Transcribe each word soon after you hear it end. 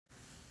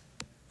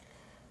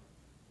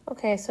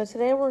Okay, so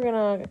today we're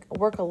gonna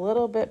work a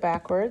little bit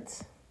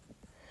backwards,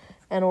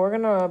 and we're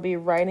gonna be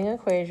writing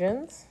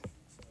equations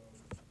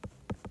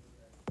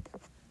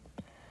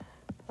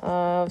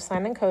of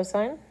sine and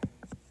cosine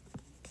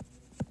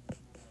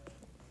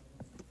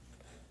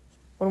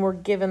when we're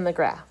given the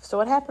graph. So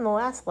what happened in the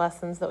last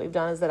lessons that we've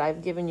done is that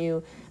I've given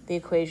you the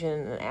equation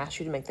and asked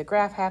you to make the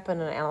graph happen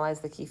and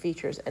analyze the key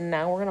features. And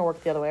now we're gonna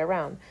work the other way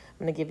around. I'm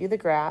gonna give you the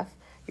graph,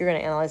 you're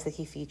gonna analyze the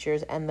key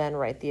features, and then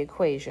write the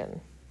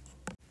equation.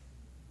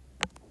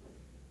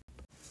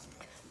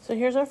 So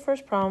here's our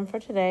first problem for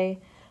today.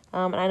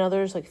 And I know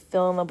there's like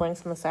fill in the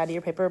blanks on the side of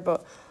your paper,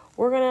 but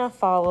we're gonna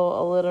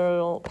follow a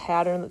little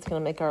pattern that's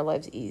gonna make our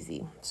lives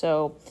easy.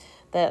 So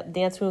that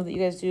dance move that you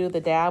guys do,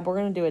 the dab, we're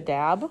gonna do a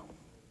dab.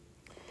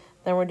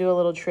 Then we'll do a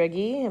little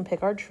triggy and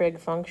pick our trig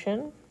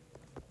function.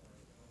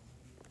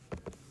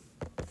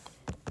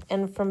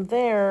 And from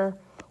there,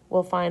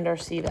 we'll find our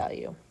C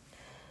value.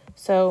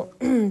 So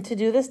to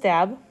do this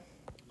dab,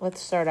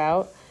 let's start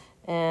out.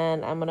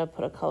 And I'm gonna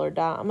put a color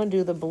dot. I'm gonna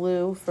do the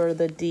blue for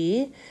the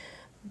D.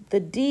 The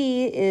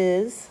D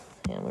is,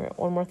 and we're at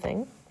one more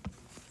thing.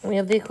 We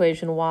have the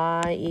equation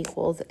y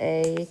equals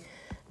a,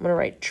 I'm gonna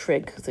write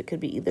trig because it could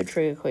be either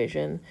trig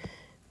equation,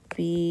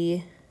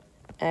 b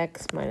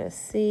x minus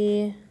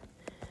c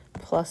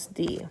plus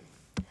d.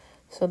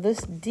 So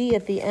this d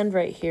at the end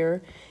right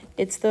here,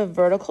 it's the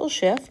vertical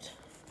shift,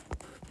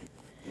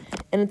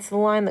 and it's the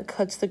line that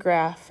cuts the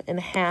graph in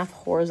half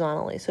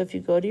horizontally. So if you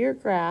go to your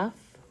graph,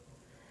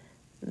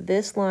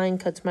 this line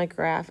cuts my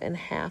graph in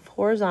half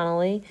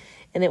horizontally,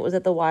 and it was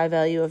at the y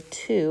value of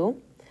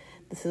 2.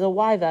 This is a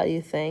y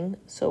value thing,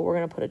 so we're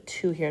going to put a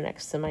 2 here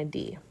next to my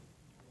d.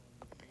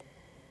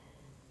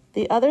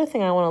 The other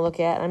thing I want to look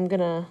at, I'm going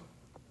to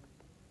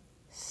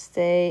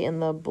stay in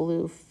the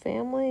blue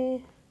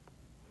family.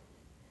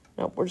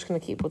 Nope, we're just going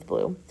to keep with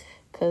blue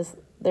because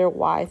they're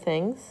y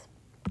things,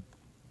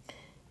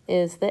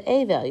 is the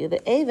a value.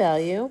 The a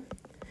value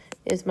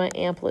is my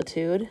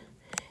amplitude,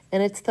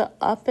 and it's the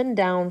up and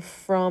down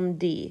from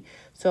D.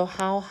 So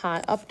how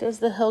high up does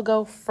the hill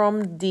go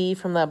from D,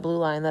 from that blue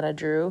line that I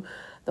drew,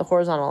 the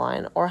horizontal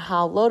line, or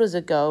how low does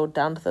it go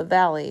down to the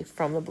valley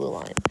from the blue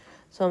line?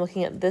 So I'm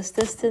looking at this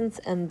distance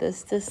and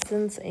this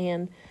distance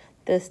and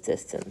this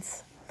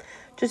distance.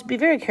 Just be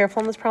very careful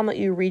in this problem that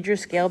you read your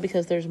scale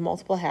because there's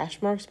multiple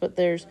hash marks, but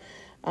there's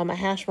a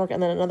hash mark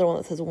and then another one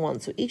that says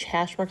 1. So each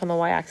hash mark on the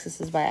y-axis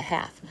is by a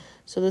half.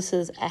 So this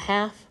is a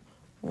half,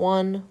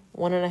 1,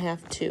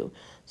 1.5, 2.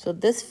 So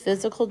this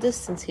physical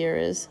distance here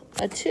is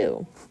a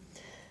 2.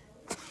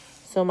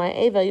 So my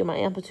a value, my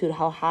amplitude,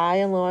 how high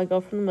and low I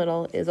go from the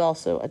middle, is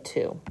also a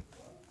 2.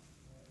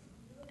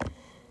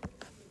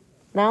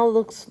 Now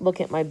let's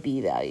look at my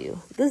b value.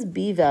 This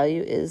b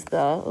value is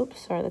the,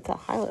 oops, sorry, that's a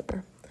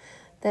highlighter.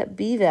 That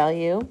b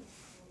value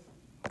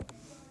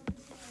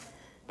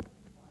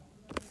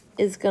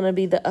is going to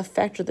be the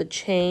effect or the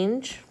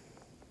change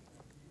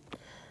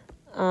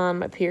on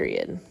my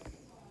period.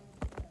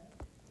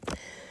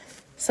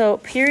 So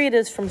period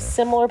is from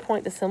similar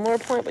point to similar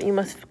point, but you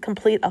must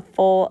complete a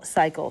full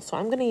cycle. So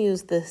I'm going to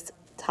use this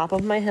top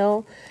of my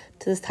hill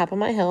to this top of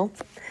my hill,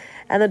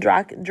 and the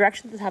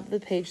direction at the top of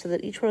the page so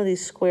that each one of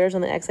these squares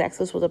on the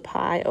x-axis was a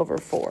pi over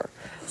 4.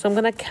 So I'm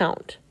going to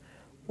count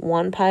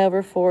 1 pi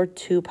over 4,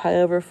 2 pi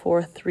over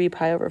 4, 3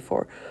 pi over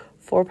 4,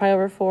 4 pi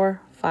over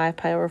 4, 5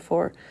 pi over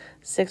 4,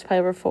 6 pi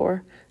over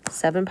 4,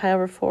 7 pi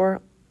over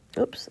 4,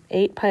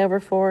 8 pi over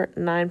 4,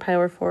 9 pi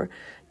over 4,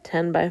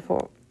 10 by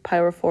 4, pi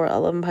over 4,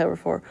 11 pi over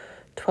 4,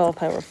 12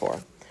 pi over 4.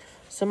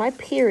 So my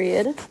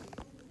period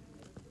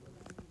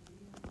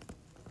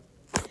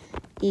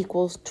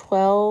equals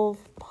 12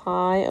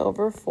 pi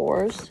over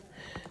 4s,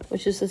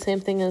 which is the same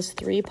thing as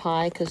 3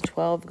 pi because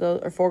 4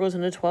 goes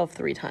into 12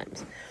 3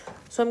 times.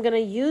 So I'm going to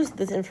use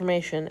this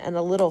information and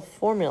a little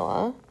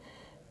formula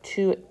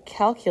to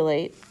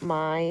calculate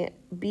my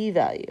b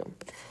value.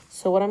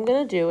 So what I'm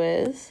going to do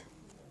is,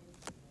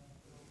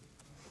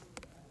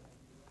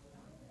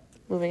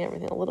 moving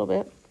everything a little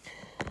bit,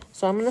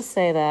 so I'm going to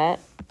say that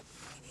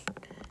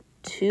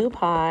 2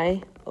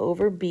 pi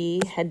over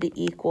b had to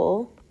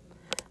equal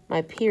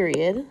my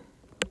period.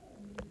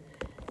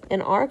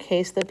 In our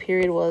case, the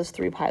period was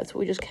 3 pi, so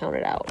we just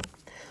counted out.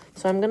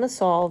 So I'm going to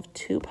solve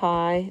 2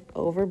 pi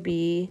over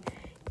b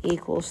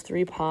equals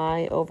 3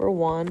 pi over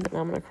 1, and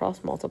I'm going to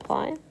cross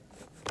multiply.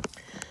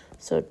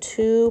 So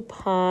 2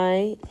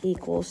 pi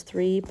equals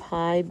 3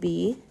 pi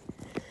b.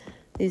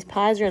 These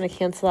pi's are going to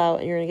cancel out,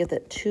 and you're going to get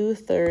that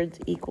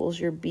 2/3 equals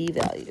your b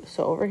value.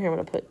 So over here, I'm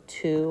going to put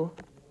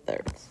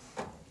 2/3.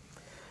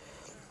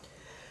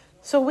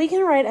 So we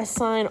can write a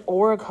sine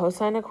or a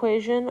cosine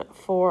equation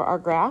for our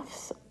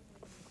graphs.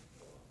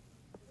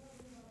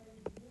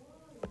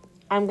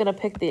 I'm going to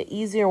pick the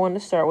easier one to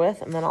start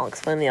with, and then I'll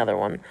explain the other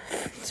one.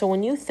 So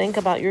when you think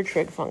about your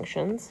trig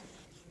functions,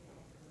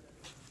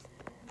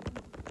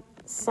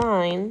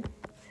 sine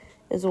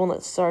is the one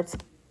that starts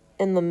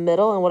in the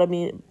middle, and what I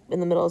mean in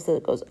the middle is that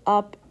it goes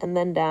up and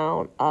then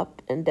down,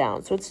 up and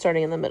down. So it's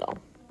starting in the middle.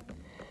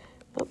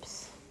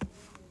 Oops.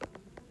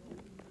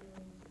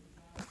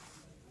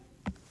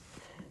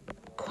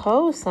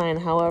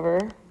 Cosine,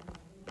 however,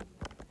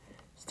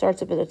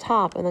 starts up at the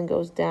top and then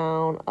goes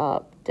down,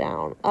 up,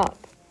 up.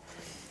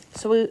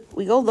 So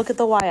we go look at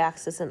the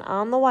y-axis, and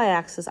on the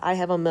y-axis, I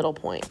have a middle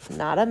point.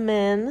 Not a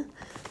min,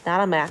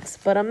 not a max,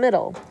 but a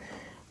middle,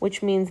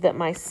 which means that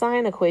my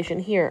sine equation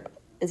here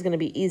is going to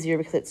be easier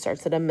because it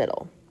starts at a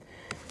middle.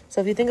 So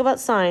if you think about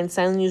sine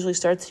usually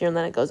starts here and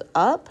then it goes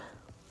up.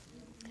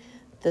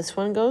 This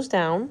one goes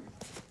down.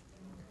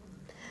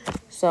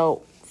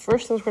 So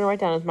first thing we're going to write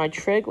down is my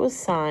trig was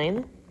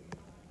sine.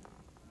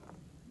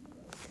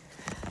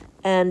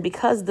 And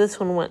because this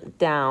one went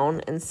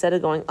down instead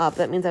of going up,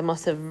 that means I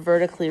must have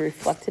vertically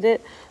reflected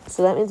it.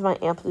 So that means my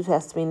amplitude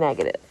has to be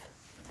negative.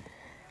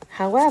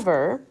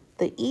 However,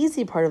 the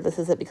easy part of this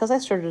is that because I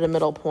started at a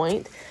middle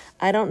point,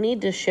 I don't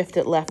need to shift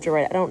it left or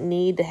right. I don't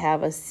need to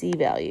have a C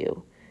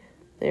value.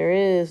 There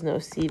is no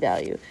C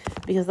value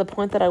because the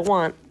point that I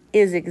want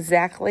is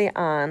exactly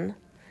on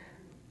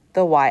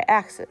the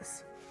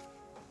y-axis.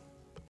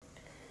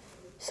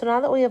 So now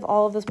that we have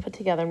all of this put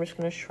together, I'm just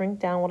going to shrink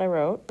down what I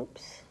wrote.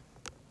 Oops.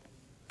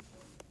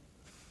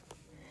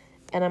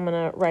 And I'm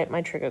going to write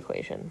my trig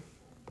equation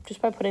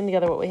just by putting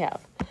together what we have.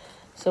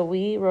 So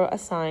we wrote a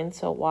sine,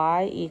 so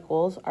y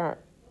equals our,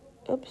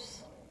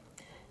 oops,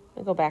 let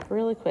me go back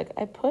really quick.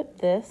 I put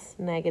this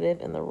negative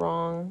in the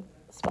wrong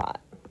spot.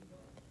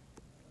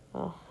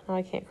 Oh, now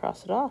I can't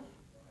cross it off.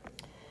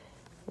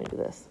 Let me do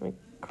this. Let me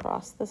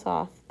cross this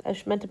off. I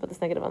meant to put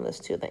this negative on this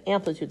too. The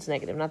amplitude's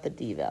negative, not the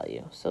d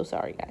value. So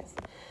sorry, guys.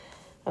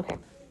 Okay.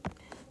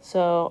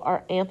 So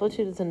our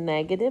amplitude is a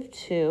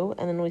 -2,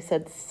 and then we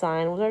said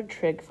sine was our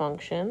trig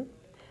function.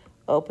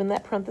 Open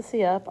that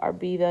parenthesis up. Our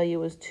b value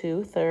was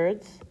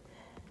 2/3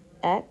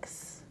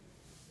 x.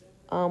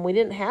 We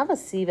didn't have a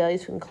c value,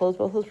 so we can close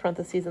both those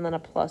parentheses and then a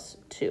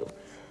 +2.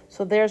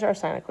 So there's our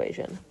sine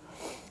equation.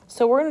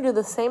 So we're going to do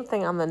the same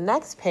thing on the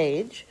next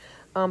page,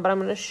 but I'm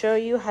going to show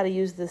you how to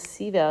use the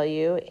c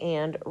value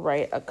and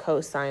write a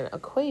cosine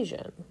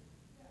equation.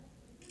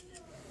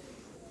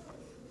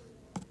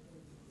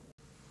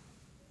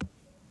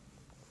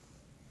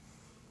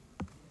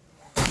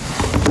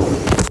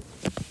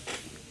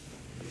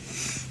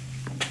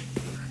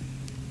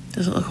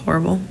 Does it look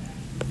horrible?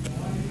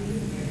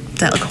 Does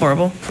that look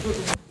horrible?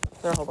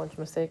 There are a whole bunch of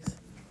mistakes.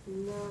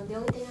 No, the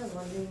only thing I was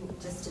wondering,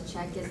 just to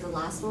check, is the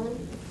last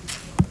one.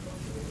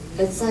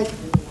 It's like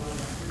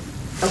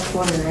a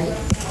quarter, right?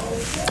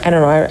 I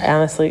don't know. I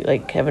honestly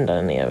haven't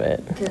done any of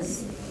it.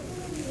 Because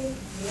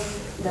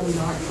the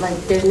mark,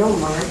 there's no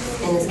mark,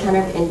 and it's kind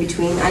of in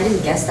between. I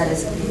just guess that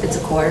it's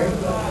a quarter.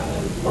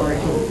 Or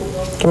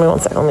give me 1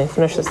 second. Let me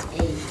finish this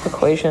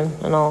equation,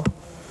 and I'll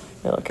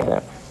look at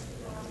it.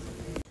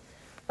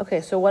 Okay,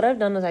 so what I've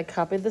done is I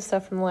copied the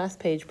stuff from the last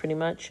page pretty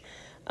much.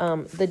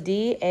 The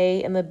D,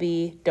 A, and the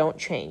B don't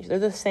change. They're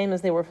the same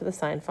as they were for the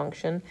sine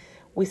function.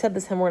 We said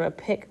this time we're going to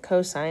pick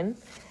cosine.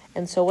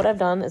 And so what I've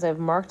done is I've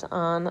marked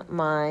on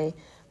my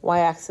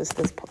y-axis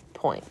this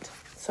point.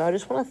 So I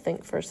just want to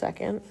think for a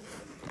second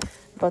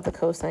about the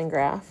cosine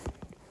graph.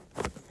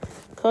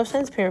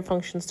 Cosine's parent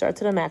function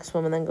starts at a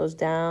maximum and then goes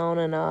down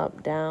and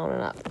up, down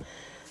and up.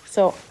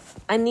 So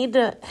I need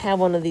to have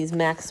one of these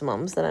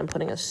maximums that I'm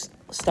putting a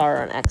star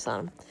or an X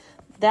on.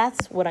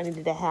 That's what I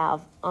needed to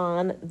have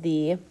on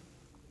the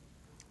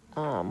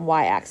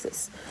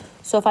y-axis.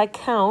 So if I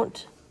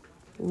count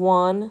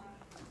 1,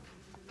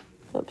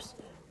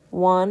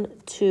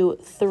 2,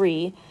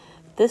 3,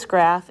 this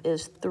graph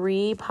is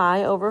 3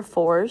 pi over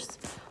 4s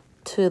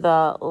to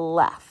the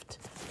left.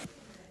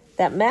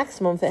 That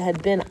maximum, if it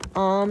had been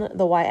on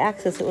the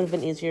y-axis, it would have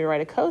been easier to write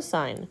a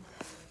cosine.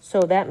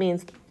 So that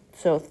means,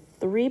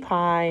 3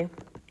 pi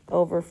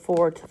over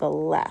 4 to the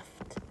left.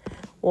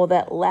 Well,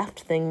 that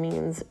left thing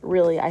means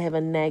really I have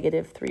a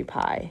 -3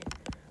 pi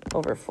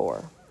over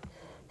 4.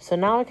 So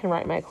now I can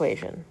write my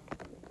equation.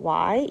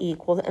 Y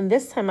equals, and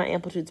this time my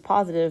amplitude's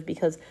positive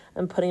because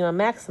I'm putting a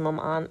maximum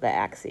on the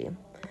axis.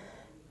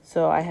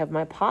 So I have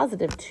my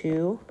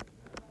 +2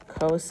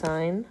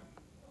 cosine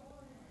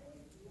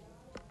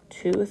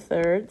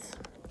 2/3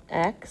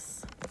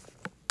 x.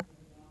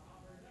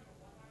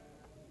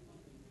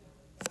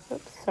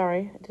 Oops,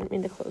 sorry, I didn't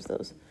mean to close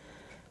those.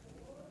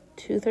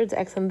 2/3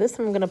 x, and this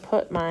time I'm going to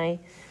put my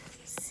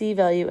c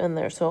value in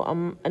there. So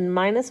a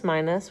minus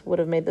would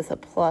have made this a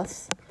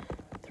plus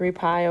 3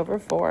 pi over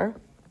 4.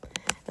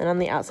 And on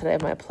the outside, I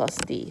have my plus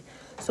d.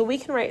 So we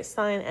can write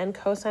sine and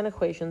cosine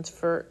equations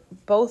for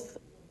both,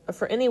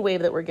 for any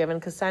wave that we're given,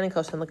 because sine and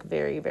cosine look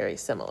very, very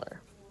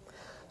similar.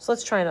 So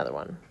let's try another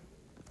one.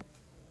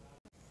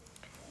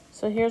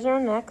 So here's our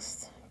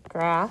next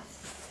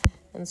graph.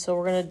 And so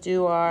we're going to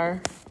do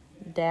our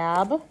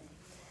dab.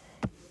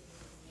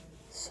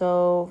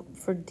 So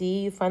for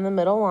D, you find the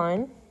middle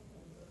line,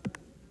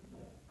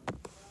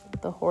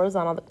 the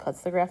horizontal that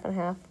cuts the graph in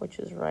half, which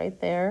is right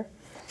there,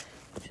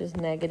 which is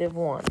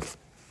 -1.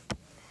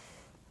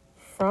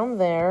 From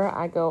there,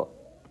 I go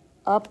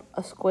up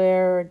a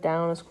square,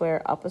 down a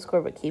square, up a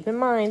square, but keep in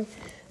mind,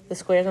 the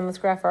squares on this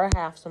graph are a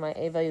half, so my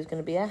A value is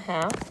going to be a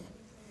half.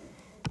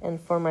 And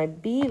for my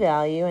B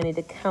value, I need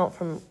to count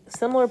from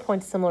similar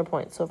point to similar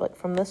point. So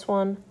from this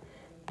one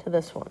to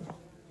this one.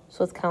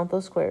 So let's count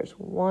those squares.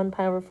 1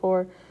 pi over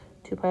 4,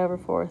 2 pi over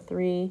 4,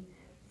 3,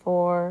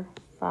 4,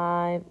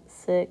 5,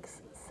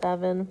 6,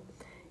 7,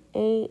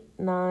 8,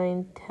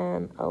 9,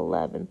 10,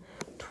 11,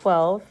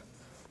 12.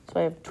 So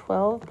I have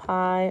 12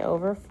 pi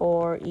over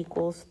 4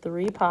 equals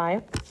 3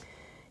 pi.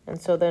 And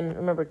so then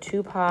remember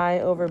 2 pi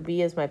over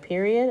b is my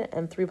period,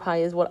 and 3 pi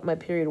is what my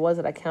period was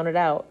that I counted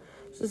out.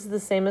 So this is the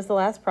same as the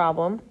last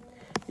problem.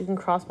 You can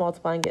cross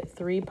multiply and get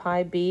 3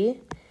 pi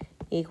b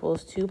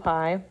equals 2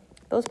 pi.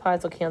 Those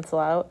pi's will cancel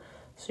out.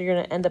 So you're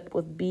going to end up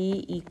with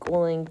b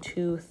equaling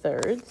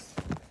 2/3.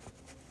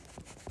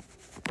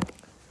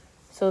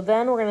 So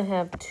then we're going to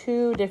have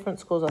two different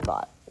schools of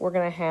thought. We're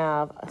going to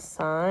have a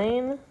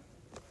sine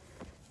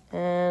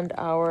and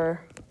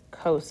our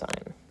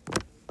cosine.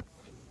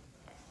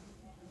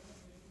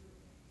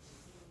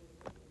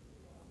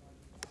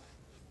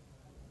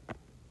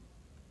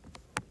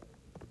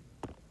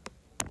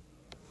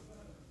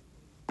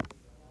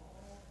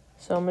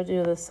 So I'm going to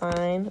do the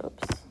sine.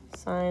 Oops.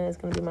 Sine is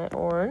going to be my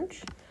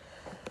orange.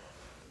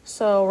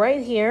 So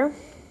right here,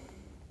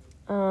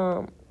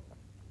 on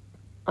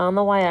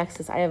the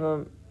y-axis, I have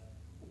a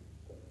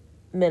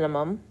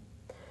minimum.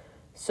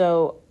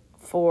 So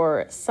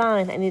for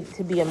sine, I need it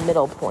to be a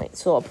middle point.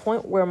 So a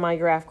point where my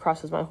graph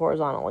crosses my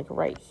horizontal, like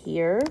right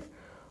here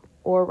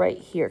or right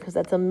here, because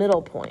that's a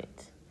middle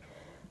point.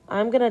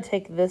 I'm going to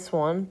take this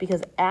one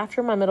because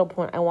after my middle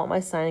point, I want my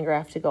sine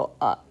graph to go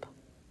up.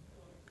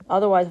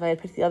 Otherwise, if I had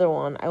picked the other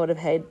one, I would have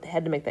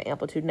had to make the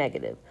amplitude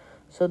negative.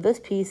 So this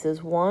piece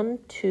is 1,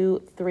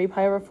 2, 3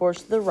 pi over 4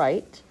 to the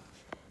right.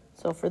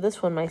 So for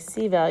this one, my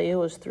c value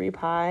was 3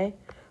 pi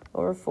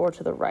over 4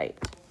 to the right.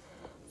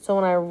 So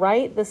when I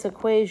write this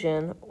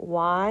equation,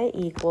 y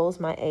equals,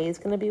 my a is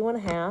going to be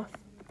 1/2,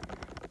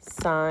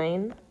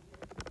 sine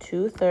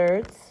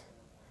 2/3,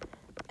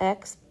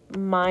 x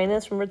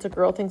minus, remember it's a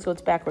girl thing, so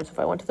it's backwards. So if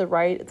I went to the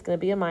right, it's going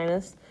to be a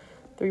minus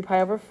 3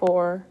 pi over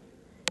 4,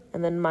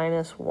 and then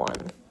minus 1.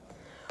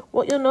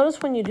 What you'll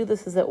notice when you do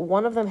this is that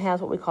one of them has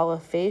what we call a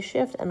phase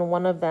shift, and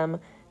one of them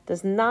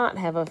does not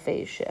have a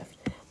phase shift.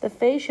 The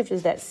phase shift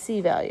is that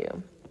c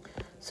value.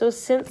 So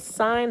since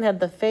sine had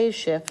the phase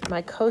shift,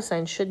 my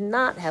cosine should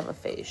not have a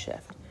phase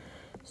shift.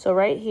 So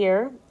right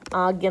here,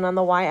 again on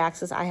the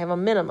y-axis, I have a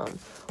minimum.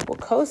 Well,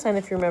 cosine,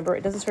 if you remember,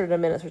 it doesn't start at a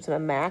minute, it starts at a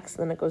max,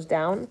 and then it goes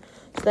down.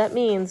 So that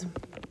means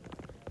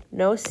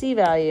no c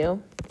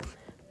value,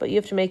 but you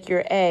have to make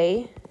your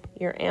a,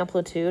 your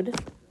amplitude,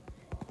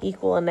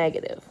 equal a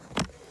negative.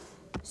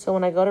 So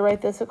when I go to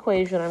write this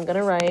equation, I'm going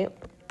to write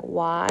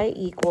y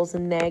equals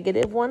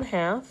negative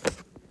 1/2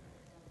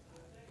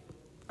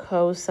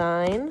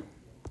 cosine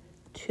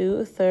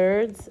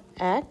 2/3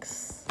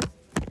 x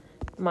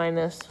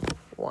minus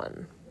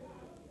 1.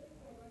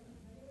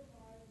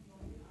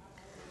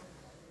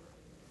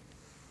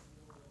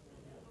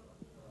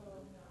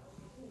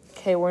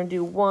 Okay, we're going to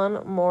do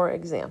one more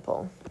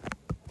example.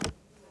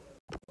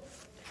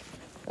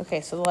 Okay,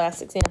 so the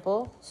last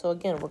example. So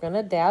again, we're going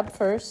to dab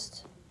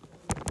first.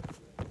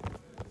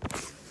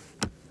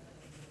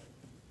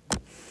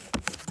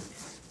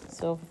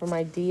 So for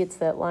my D, it's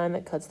that line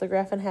that cuts the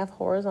graph in half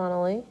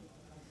horizontally,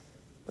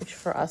 which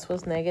for us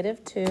was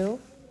 -2.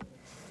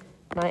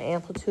 My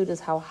amplitude is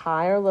how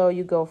high or low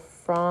you go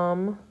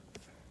from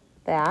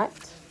that.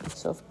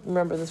 So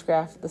remember this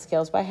graph, the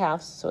scale's by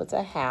halves, so it's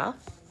a half.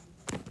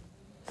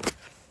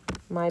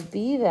 My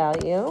B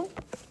value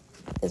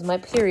is my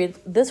period.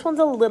 This one's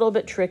a little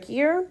bit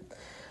trickier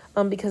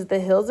because the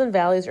hills and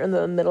valleys are in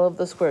the middle of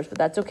the squares, but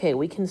that's okay.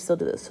 We can still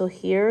do this. So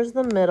here's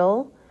the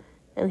middle,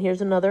 and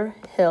here's another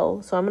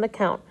hill. So I'm going to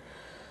count.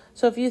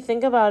 So if you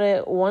think about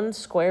it, 1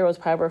 square was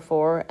pi over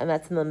 4, and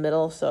that's in the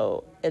middle,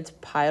 so it's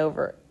pi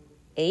over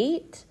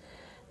 8.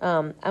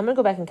 I'm going to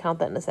go back and count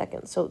that in a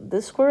second. So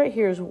this square right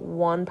here is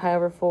 1 pi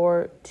over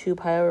 4, 2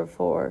 pi over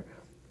 4,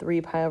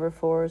 3 pi over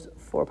 4s,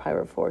 4 pi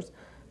over 4s,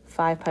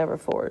 5 pi over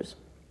 4s.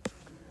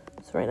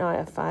 So right now I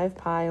have 5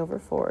 pi over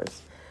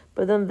 4s.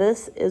 But then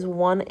this is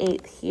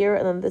 1/8 here,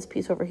 and then this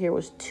piece over here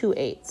was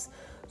 2/8.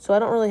 So I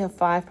don't really have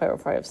 5 pi over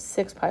 4, I have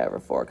 6 pi over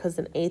 4, because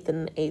an eighth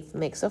and an eighth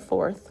makes a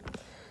fourth.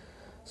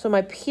 So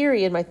my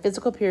period, my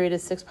physical period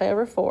is 6 pi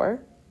over 4.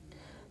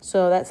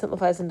 So that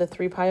simplifies into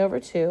 3 pi over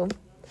 2.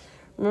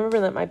 Remember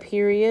that my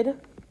period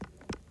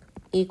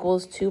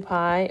equals 2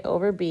 pi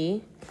over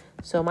b.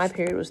 So my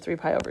period was 3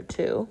 pi over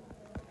 2.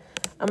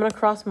 I'm going to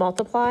cross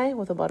multiply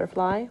with a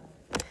butterfly.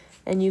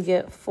 And you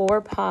get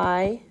 4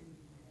 pi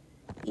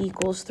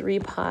equals 3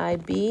 pi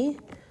b.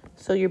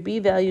 So your b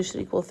value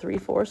should equal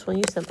 3/4 when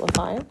you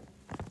simplify.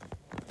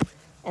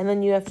 And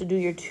then you have to do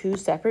your two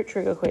separate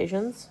trig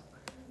equations.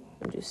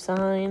 We'll do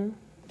sine,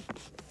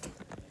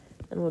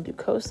 and we'll do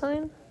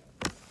cosine.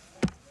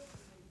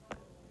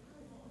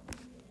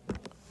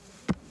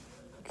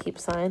 Keep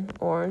sine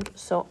orange.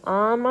 So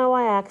on my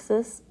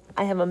y-axis,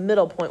 I have a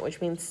middle point, which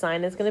means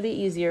sine is going to be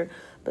easier,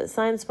 but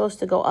sine is supposed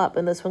to go up,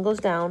 and this one goes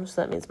down,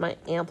 so that means my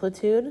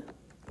amplitude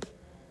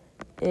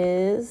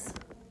is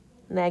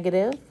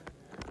negative,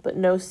 but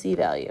no c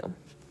value.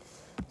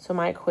 So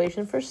my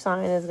equation for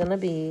sine is going to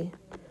be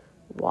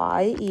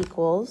y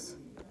equals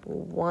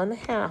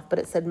 1/2, but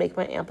it said make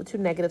my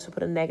amplitude negative, so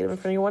put a negative in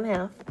front of your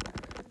 1/2.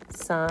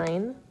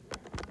 Sine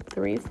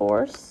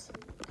 3/4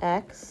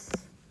 x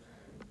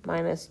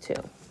minus 2.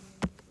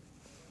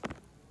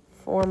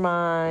 For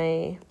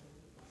my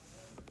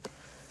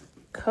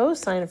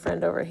cosine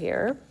friend over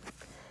here,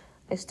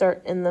 I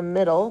start in the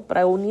middle, but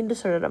I will need to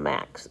start at a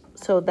max.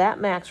 So that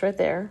max right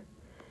there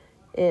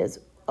is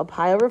a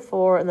pi over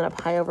 4 and then a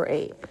pi over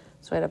 8.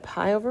 So I had a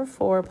pi over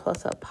 4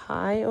 plus a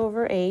pi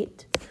over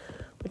 8,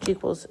 which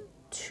equals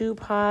 2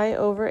 pi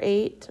over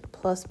 8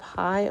 plus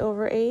pi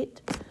over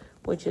 8,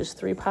 which is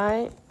 3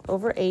 pi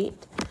over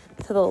 8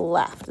 to the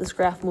left. This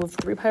graph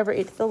moved 3 pi over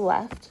 8 to the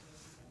left.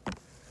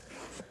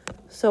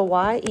 So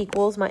y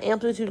equals, my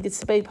amplitude gets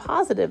to be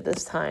positive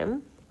this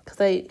time because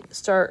I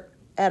start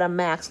at a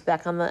max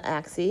back on the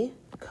axis.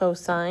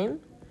 Cosine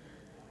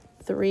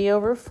 3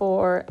 over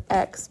 4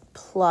 x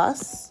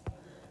plus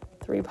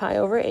 3 pi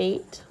over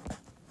 8,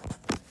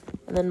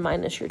 and then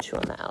minus your 2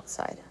 on the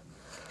outside.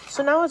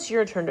 So now it's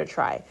your turn to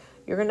try.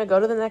 You're going to go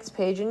to the next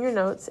page in your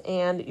notes,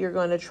 and you're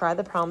going to try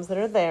the problems that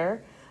are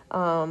there.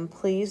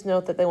 Please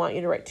note that they want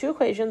you to write 2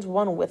 equations,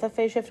 one with a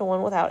phase shift and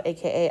one without,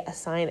 aka a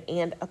sine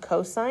and a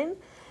cosine.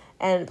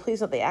 And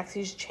please note the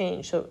axes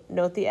change, so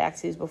note the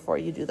axes before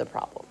you do the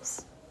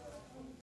problems.